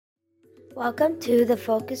Welcome to the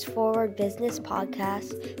Focus Forward Business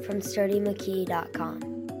Podcast from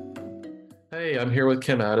SturdyMcKee.com. Hey, I'm here with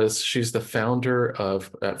Kim Addis. She's the founder of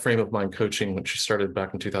Frame of Mind Coaching, which she started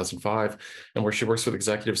back in 2005, and where she works with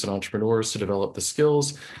executives and entrepreneurs to develop the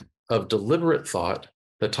skills of deliberate thought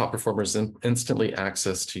that top performers instantly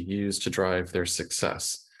access to use to drive their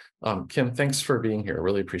success. Kim, thanks for being here. I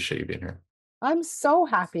really appreciate you being here. I'm so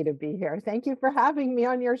happy to be here. Thank you for having me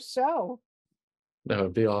on your show. That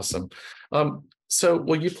would be awesome. So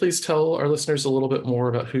will you please tell our listeners a little bit more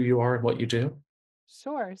about who you are and what you do?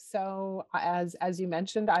 Sure. So as you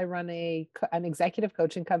mentioned, I run an executive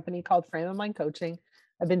coaching company called Frame of Mind Coaching.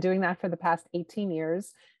 I've been doing that for the past 18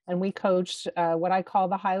 years. And we coach what I call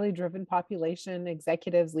the highly driven population,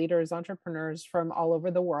 executives, leaders, entrepreneurs from all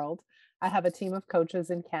over the world. I have a team of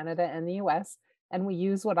coaches in Canada and the US, and we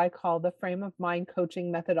use what I call the Frame of Mind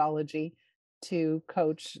coaching methodology to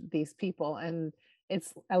coach these people. And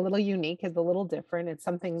it's a little unique, it's a little different. It's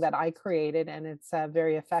something that I created, and it's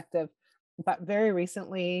very effective. But very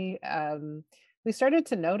recently, we started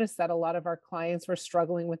to notice that a lot of our clients were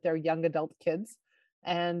struggling with their young adult kids.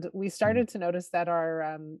 And we started to notice that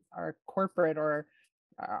our corporate or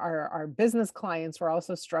our business clients were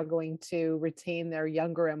also struggling to retain their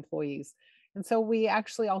younger employees. And so we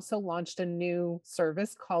actually also launched a new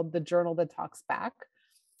service called the Journal That Talks Back.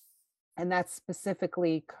 And that's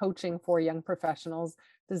specifically coaching for young professionals,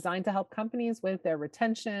 designed to help companies with their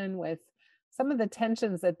retention, with some of the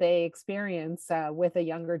tensions that they experience with a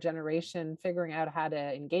younger generation, figuring out how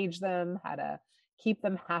to engage them, how to keep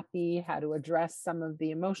them happy, how to address some of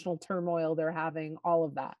the emotional turmoil they're having, all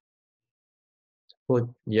of that.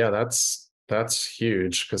 Well, yeah, that's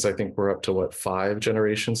huge, because I think we're up to 5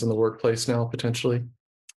 generations in the workplace now, potentially.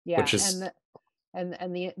 Yeah, Which is and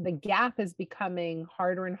the gap is becoming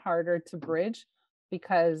harder and harder to bridge,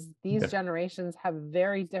 because these generations have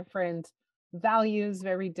very different values,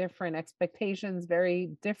 very different expectations,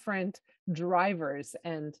 very different drivers,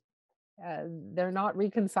 and they're not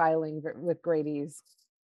reconciling with great ease.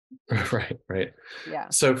 right. Yeah.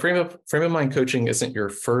 So frame of mind coaching isn't your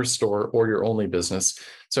first or your only business.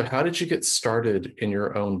 So how did you get started in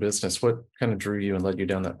your own business? What kind of drew you and led you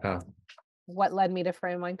down that path? What led me to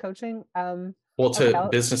Frame of Mind Coaching? Well, to Okay,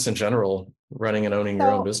 business in general, running and owning your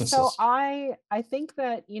own so businesses. I think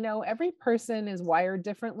that, every person is wired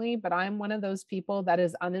differently, but I'm one of those people that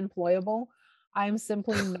is unemployable. I'm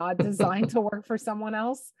simply not designed to work for someone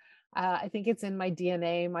else. I think it's in my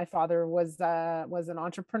DNA. My father was an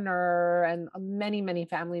entrepreneur, and many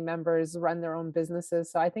family members run their own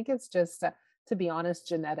businesses. So I think it's just, to be honest,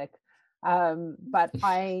 genetic. But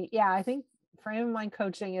I think Frame of Mind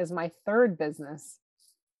Coaching is my third business.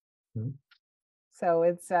 Mhm. So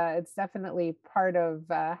it's definitely part of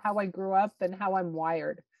how I grew up and how I'm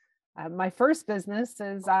wired. My first business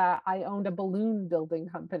is I owned a balloon building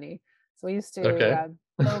company. So we used Okay. to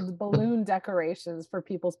build balloon decorations for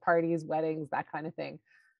people's parties, weddings, that kind of thing.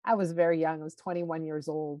 I was very young. I was 21 years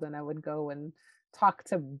old, and I would go and talk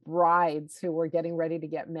to brides who were getting ready to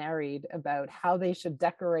get married about how they should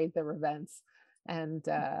decorate their events. And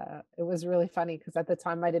it was really funny, because at the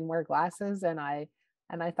time I didn't wear glasses, and I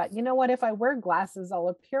thought, you know what, if I wear glasses, I'll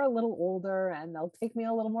appear a little older and they'll take me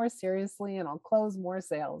a little more seriously and I'll close more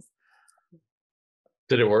sales.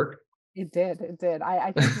 Did it work? It did. It did.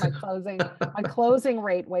 I think my closing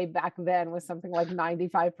rate way back then was something like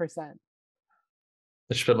 95%.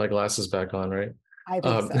 I should put my glasses back on, right? I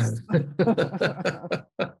think so.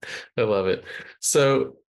 I love it.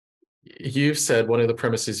 So you've said one of the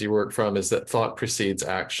premises you work from is that thought precedes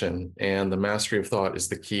action, and the mastery of thought is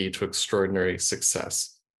the key to extraordinary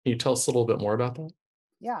success. Can you tell us a little bit more about that?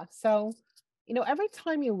 Yeah. So, every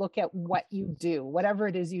time you look at what you do, whatever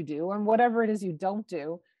it is you do, and whatever it is you don't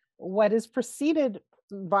do, what is preceded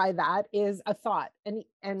by that is a thought.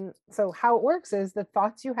 And so how it works is the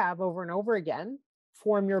thoughts you have over and over again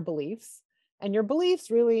form your beliefs, and your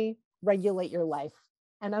beliefs really regulate your life.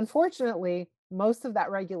 And unfortunately, most of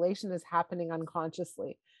that regulation is happening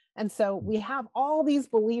unconsciously. And so we have all these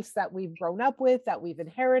beliefs that we've grown up with, that we've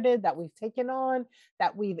inherited, that we've taken on,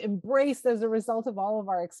 that we've embraced as a result of all of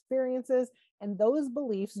our experiences. And those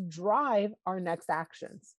beliefs drive our next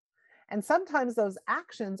actions. And sometimes those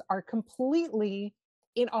actions are completely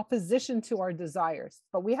in opposition to our desires,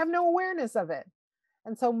 but we have no awareness of it.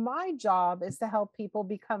 And so my job is to help people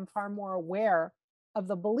become far more aware of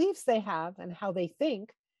the beliefs they have and how they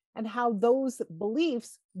think, and how those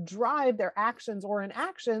beliefs drive their actions or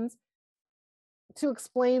inactions to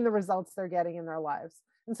explain the results they're getting in their lives.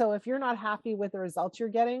 And so if you're not happy with the results you're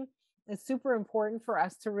getting, it's super important for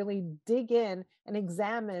us to really dig in and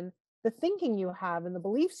examine the thinking you have and the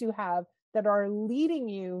beliefs you have that are leading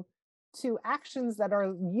you to actions that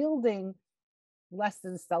are yielding less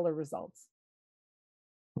than stellar results.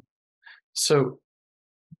 So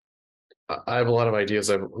I have a lot of ideas.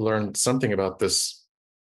 I've learned something about this,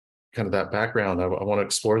 kind of that background. I want to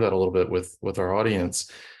explore that a little bit with our audience.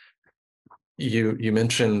 You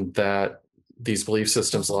mentioned that these belief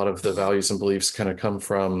systems, a lot of the values and beliefs kind of come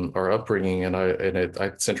from our upbringing, and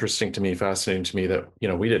it's interesting to me, fascinating to me that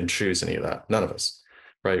we didn't choose any of that, none of us,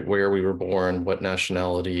 right? Where we were born, what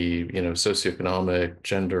nationality, socioeconomic,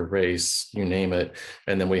 gender, race, you name it,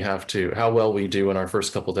 and then we have to, how well we do in our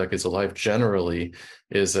first couple decades of life generally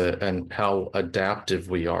is and how adaptive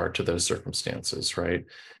we are to those circumstances, right?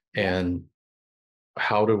 And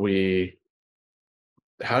how do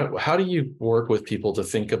you work with people to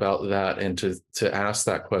think about that and to ask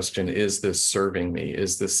that question, is this serving me?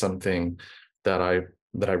 Is this something that I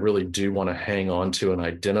really do want to hang on to and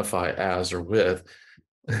identify as or with?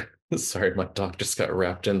 Sorry, my dog just got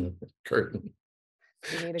wrapped in the curtain.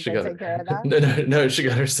 You need to go take care of that? No, she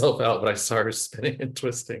got herself out, but I saw her spinning and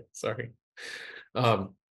twisting. Sorry.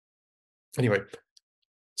 Anyway,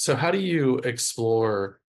 so how do you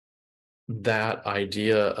explore that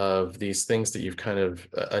idea of these things that you've kind of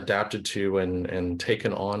adapted to and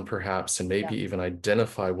taken on perhaps, and maybe even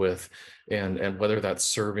identify with, and whether that's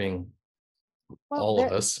serving all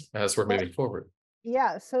of us as we're moving forward?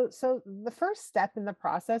 Yeah. So the first step in the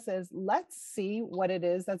process is, let's see what it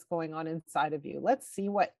is that's going on inside of you. Let's see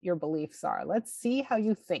what your beliefs are. Let's see how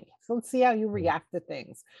you think. So let's see how you react to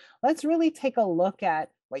things. Let's really take a look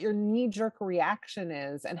at what your knee-jerk reaction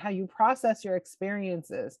is and how you process your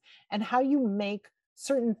experiences and how you make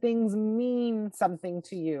certain things mean something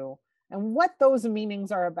to you and what those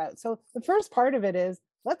meanings are about. So the first part of it is,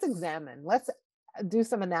 let's examine, let's do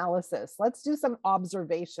some analysis, let's do some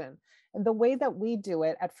observation. And the way that we do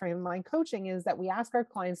it at Frame of Mind Coaching is that we ask our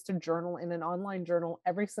clients to journal in an online journal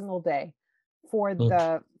every single day for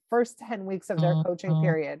the first 10 weeks of their coaching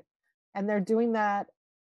period. And they're doing that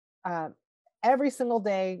every single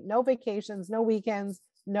day, no vacations, no weekends,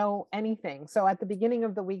 no anything. So at the beginning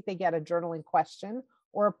of the week, they get a journaling question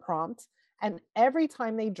or a prompt. And every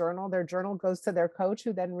time they journal, their journal goes to their coach,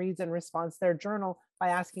 who then reads and responds to their journal by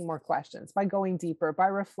asking more questions, by going deeper, by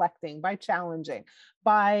reflecting, by challenging,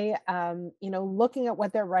 by looking at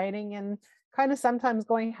what they're writing and kind of sometimes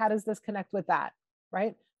going, how does this connect with that,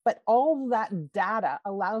 right? But all that data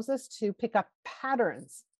allows us to pick up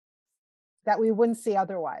patterns that we wouldn't see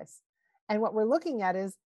otherwise. And what we're looking at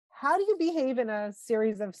is, how do you behave in a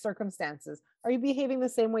series of circumstances? Are you behaving the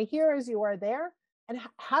same way here as you are there? And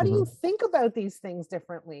how do you think about these things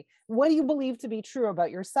differently? What do you believe to be true about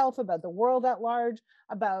yourself, about the world at large,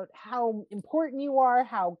 about how important you are,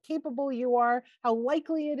 how capable you are, how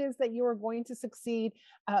likely it is that you are going to succeed,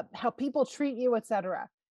 how people treat you, etc.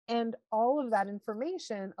 And all of that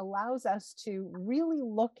information allows us to really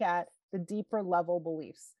look at the deeper level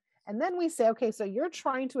beliefs. And then we say, okay, so you're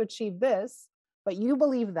trying to achieve this, but you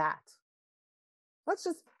believe that. Let's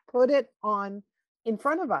just put it on in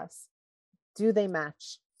front of us. Do they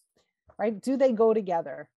match, right? Do they go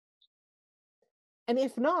together? And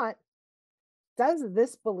if not, does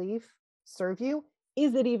this belief serve you?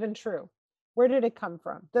 Is it even true? Where did it come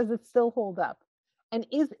from? Does it still hold up? And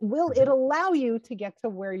will it allow you to get to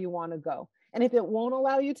where you want to go? And if it won't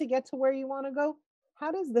allow you to get to where you want to go,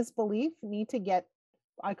 how does this belief need to get,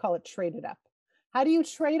 I call it, traded up? How do you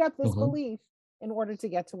trade up this belief in order to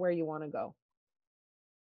get to where you want to go?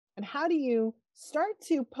 And how do you start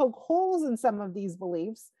to poke holes in some of these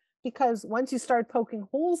beliefs? Because once you start poking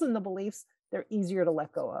holes in the beliefs, they're easier to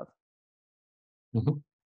let go of.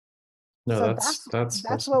 No, so that's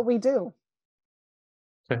awesome. What we do.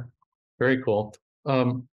 Okay, very cool.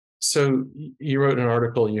 So you wrote an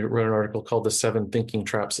article called "The 7 Thinking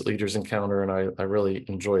Traps That Leaders Encounter," and I really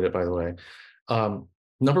enjoyed it, by the way.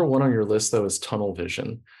 Number one on your list, though, is tunnel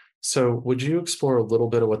vision. So would you explore a little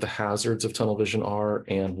bit of what the hazards of tunnel vision are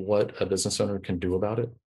and what a business owner can do about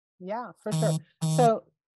it? Yeah, for sure.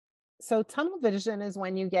 So tunnel vision is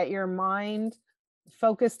when you get your mind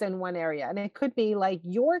focused in one area. And it could be like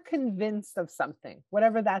you're convinced of something,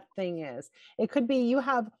 whatever that thing is. It could be you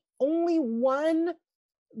have only one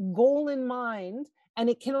goal in mind and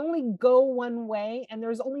it can only go one way and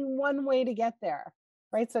there's only one way to get there,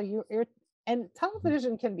 right? So and tunnel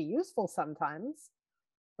vision can be useful sometimes,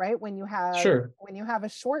 right? When you have a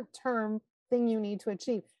short-term thing you need to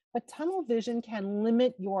achieve, but tunnel vision can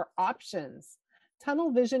limit your options.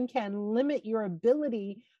 Tunnel vision can limit your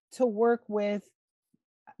ability to work with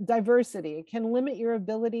diversity. It can limit your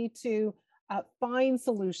ability to find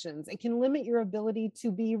solutions. It can limit your ability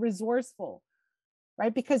to be resourceful,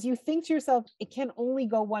 right? Because you think to yourself, it can only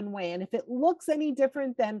go one way. And if it looks any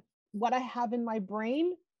different, then what I have in my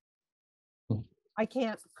brain, Hmm. I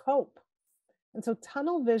can't cope. And so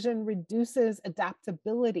tunnel vision reduces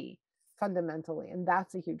adaptability fundamentally, and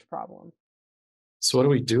that's a huge problem. So what do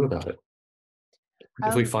we do about it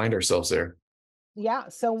if we Um, find ourselves there? yeah.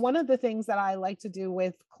 So one of the things that I like to do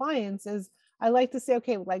with clients is I like to say,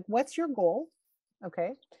 okay, like, what's your goal?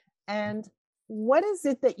 Okay. And what is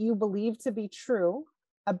it that you believe to be true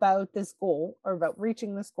about this goal or about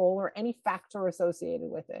reaching this goal or any factor associated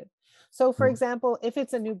with it? So, for Hmm. example, if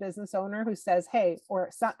it's a new business owner who says, hey,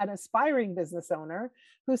 or an aspiring business owner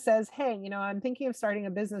who says, hey, I'm thinking of starting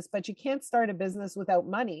a business, but you can't start a business without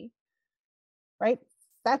money, right?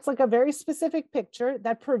 That's like a very specific picture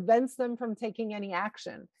that prevents them from taking any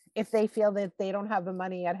action if they feel that they don't have the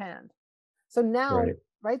money at hand. So now, Right.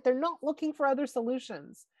 right, they're not looking for other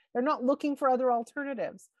solutions. They're not looking for other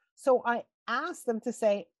alternatives. So I ask them to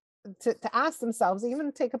say, to ask themselves,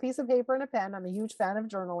 even take a piece of paper and a pen. I'm a huge fan of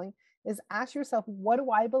journaling, is ask yourself, what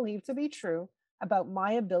do I believe to be true about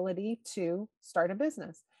my ability to start a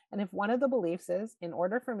business? And if one of the beliefs is, in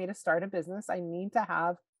order for me to start a business, I need to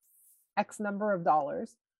have X number of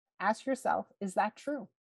dollars, ask yourself, is that true?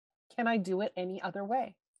 Can I do it any other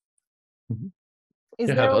way? Mhm. Is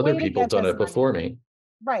Yeah, there have a other way to people get done this it money? before me?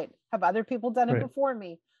 Right. Have other people done it Right. before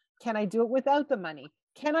me? Can I do it without the money?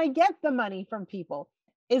 Can I get the money from people?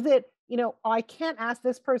 Is it, I can't ask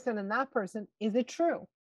this person and that person. Is it true?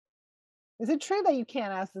 Is it true that you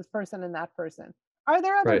can't ask this person and that person? Are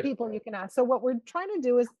there other Right. people you can ask? So what we're trying to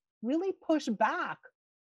do is really push back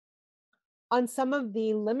on some of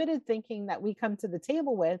the limited thinking that we come to the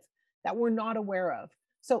table with that we're not aware of.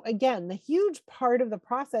 So again, the huge part of the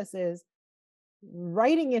process is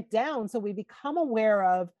writing it down so we become aware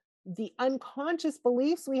of the unconscious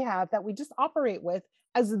beliefs we have that we just operate with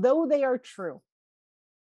as though they are true.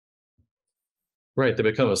 Right. They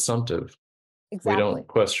become assumptive. We Exactly. don't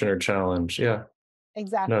question or challenge. Yeah. No,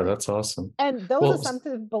 Exactly. that's awesome. And those Well,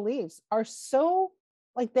 assumptive beliefs are so,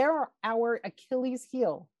 like, they're our Achilles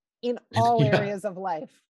heel in all yeah, areas of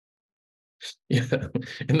life. yeah.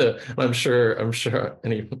 I'm sure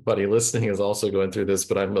anybody listening is also going through this,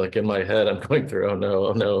 but I'm like in my head, I'm going through, oh no,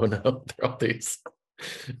 oh no, oh no. There are all these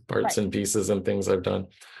parts Right. and pieces and things I've done.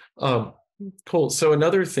 Um, cool. So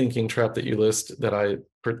another thinking trap that you list that I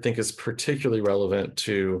think is particularly relevant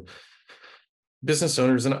to business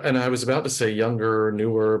owners, and I was about to say younger,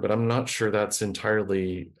 newer, but I'm not sure that's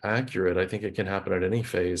entirely accurate. I think it can happen at any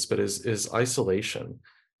phase, but is isolation.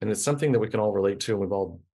 And it's something that we can all relate to, and we've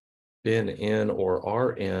all been in or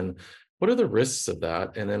are in. What are the risks of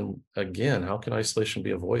that? And then again, how can isolation be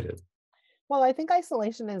avoided? Well, I think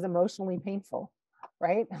isolation is emotionally painful,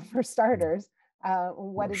 right? For starters,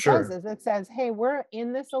 what it does Sure. is it says, hey, we're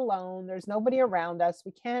in this alone. There's nobody around us.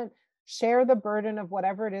 We can't share the burden of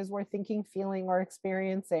whatever it is we're thinking, feeling, or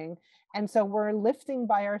experiencing. And so we're lifting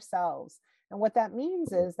by ourselves. And what that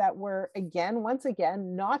means is that we're, once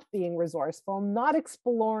again, not being resourceful, not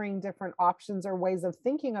exploring different options or ways of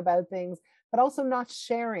thinking about things, but also not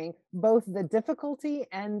sharing both the difficulty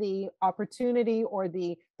and the opportunity or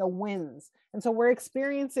the wins. And so we're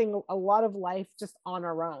experiencing a lot of life just on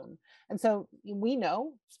our own. And so we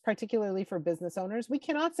know, particularly for business owners, we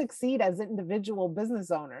cannot succeed as individual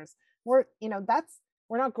business owners. We're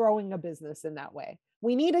not growing a business in that way.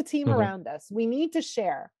 We need a team Mhm. around us. We need to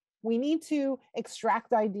share. We need to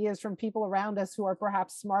extract ideas from people around us who are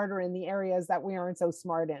perhaps smarter in the areas that we aren't so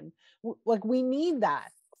smart in. Like, we need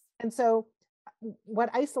that. And so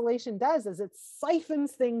what isolation does is it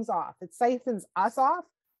siphons things off. It siphons us off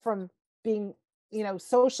from being,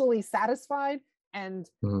 socially satisfied and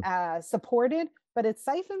Mhm. supported, but it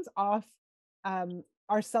siphons off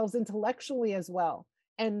ourselves intellectually as well,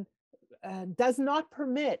 and does not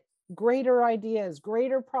permit greater ideas,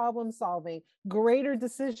 greater problem solving, greater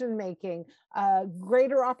decision making,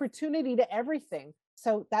 greater opportunity to everything.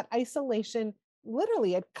 So that isolation,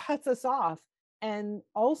 literally, it cuts us off and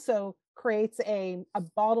also creates a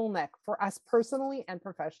bottleneck for us personally and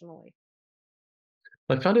professionally.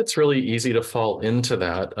 I found it's really easy to fall into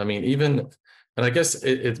that. I mean, and I guess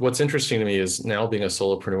what's interesting to me is now being a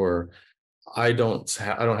solopreneur, I don't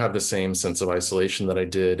have the same sense of isolation that I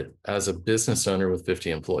did as a business owner with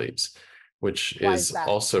 50 employees, which Why is is that?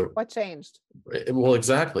 also, What changed? well,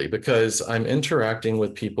 exactly, because I'm interacting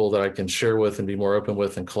with people that I can share with and be more open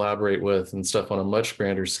with and collaborate with and stuff on a much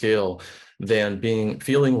grander scale than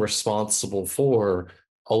feeling responsible for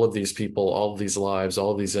all of these people, all of these lives,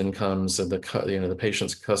 all of these incomes, and the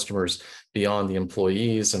patients, customers beyond the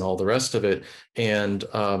employees and all the rest of it. And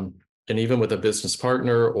even with a business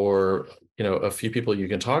partner or a few people you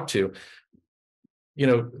can talk to,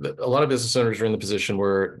 a lot of business owners are in the position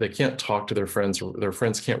where they can't talk to their friends, or their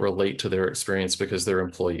friends can't relate to their experience because they're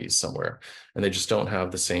employees somewhere, and they just don't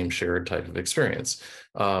have the same shared type of experience.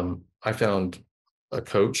 I found a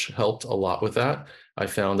coach helped a lot with that. I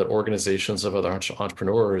found that organizations of other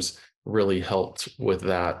entrepreneurs really helped with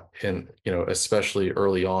that, and especially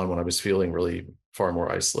early on when I was feeling really far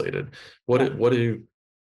more isolated. What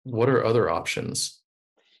are other options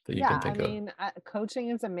that you can think of? Coaching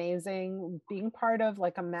is amazing. Being part of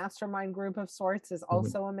like a mastermind group of sorts is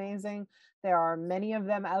also amazing. There are many of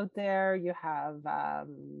them out there. You have,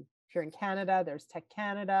 here in Canada, there's Tech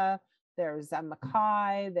Canada, there's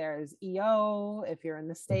Mackay, there's EO. If you're in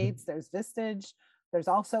the States, there's Vistage. There's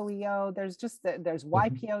also EO. There's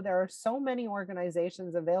YPO. There are so many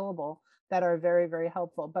organizations available that are very, very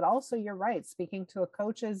helpful. But also, you're right, speaking to a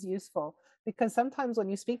coach is useful, because sometimes when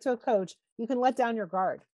you speak to a coach, you can let down your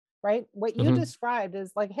guard, right? What you described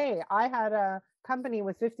is like, hey, I had a company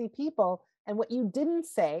with 50 people. And what you didn't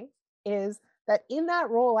say is that in that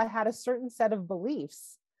role, I had a certain set of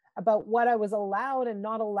beliefs about what I was allowed and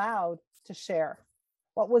not allowed to share,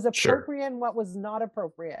 what was appropriate and what was not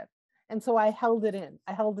appropriate. And so I held it in,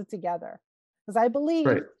 I held it together, because I believed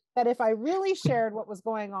that if I really shared what was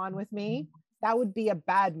going on with me, that would be a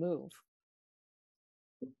bad move.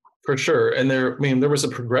 For sure. And there was a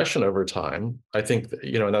progression over time. I think,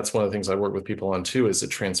 and that's one of the things I work with people on too, is the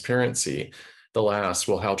transparency.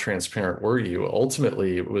 How transparent were you?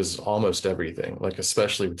 Ultimately, it was almost everything, like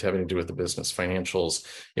especially with having to do with the business financials,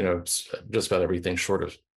 just about everything short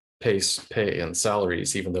of pay and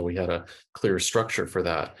salaries, even though we had a clear structure for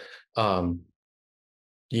that.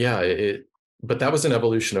 But that was an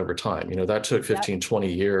evolution over time. That took 15,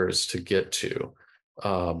 20 years to get to.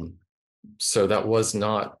 So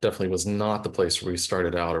that definitely was not the place where we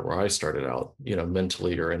started out, or where I started out,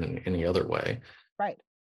 mentally or in any other way. Right.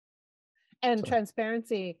 And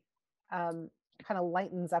transparency kind of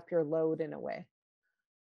lightens up your load in a way.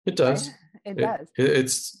 It does. Right? It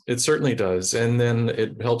does. It certainly does. And then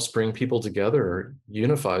it helps bring people together,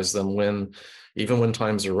 unifies them even when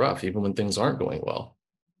times are rough, even when things aren't going well,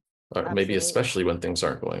 or maybe especially when things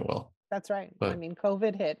aren't going well. That's right. But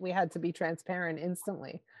COVID hit, we had to be transparent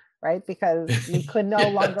instantly, right? Because we could no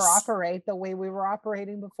longer operate the way we were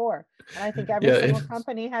operating before. And I think every single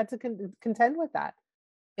company had to contend with that.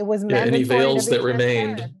 It was mandatory. Any veils that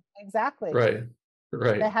remained. Exactly. Right.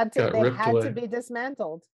 They had to be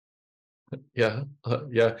dismantled. Yeah.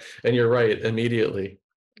 And you're right. Immediately,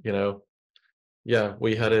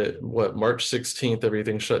 we had March 16th,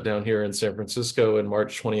 everything shut down here in San Francisco, and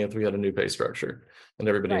March 20th, we had a new pay structure, and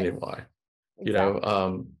everybody knew why. Exactly.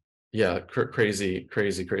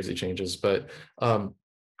 Crazy changes. But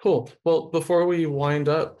cool. Well, before we wind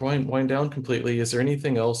down completely, is there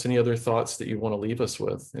anything else, any other thoughts that you want to leave us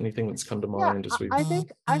with? Anything that's come to mind as we I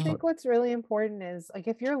think what's really important is, like,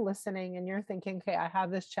 if you're listening and you're thinking, okay, I have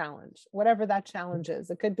this challenge, whatever that challenge is.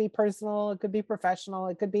 It could be personal, it could be professional,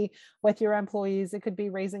 it could be with your employees, it could be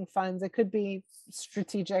raising funds, it could be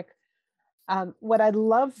strategic. What I'd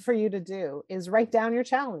love for you to do is write down your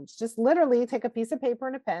challenge. Just literally take a piece of paper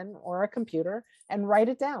and a pen or a computer and write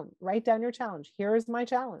it down. Write down your challenge. Here is my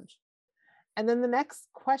challenge. And then the next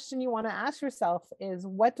question you want to ask yourself is,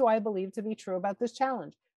 what do I believe to be true about this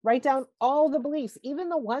challenge? Write down all the beliefs, even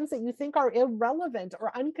the ones that you think are irrelevant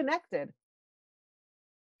or unconnected.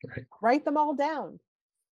 Right. Write them all down.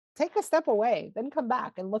 Take a step away, then come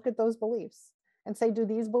back and look at those beliefs and say, do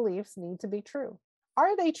these beliefs need to be true?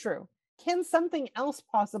 Are they true? Can something else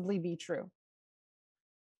possibly be true?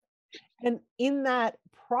 And in that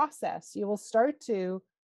process, you will start to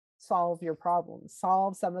solve your problems,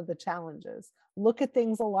 solve some of the challenges, look at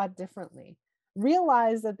things a lot differently,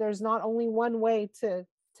 realize that there's not only one way to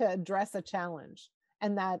address a challenge,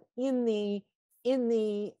 and that in the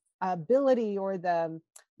ability or the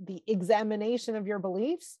examination of your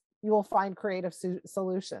beliefs, you will find creative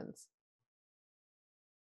solutions.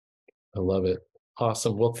 I love it.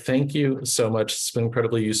 Awesome. Well, thank you so much. It's been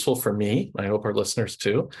incredibly useful for me. I hope our listeners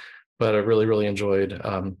too, but I really, really enjoyed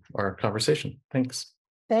our conversation. Thanks.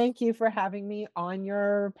 Thank you for having me on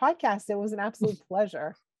your podcast. It was an absolute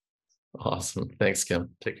pleasure. Awesome. Thanks, Kim.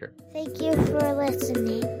 Take care. Thank you for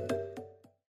listening.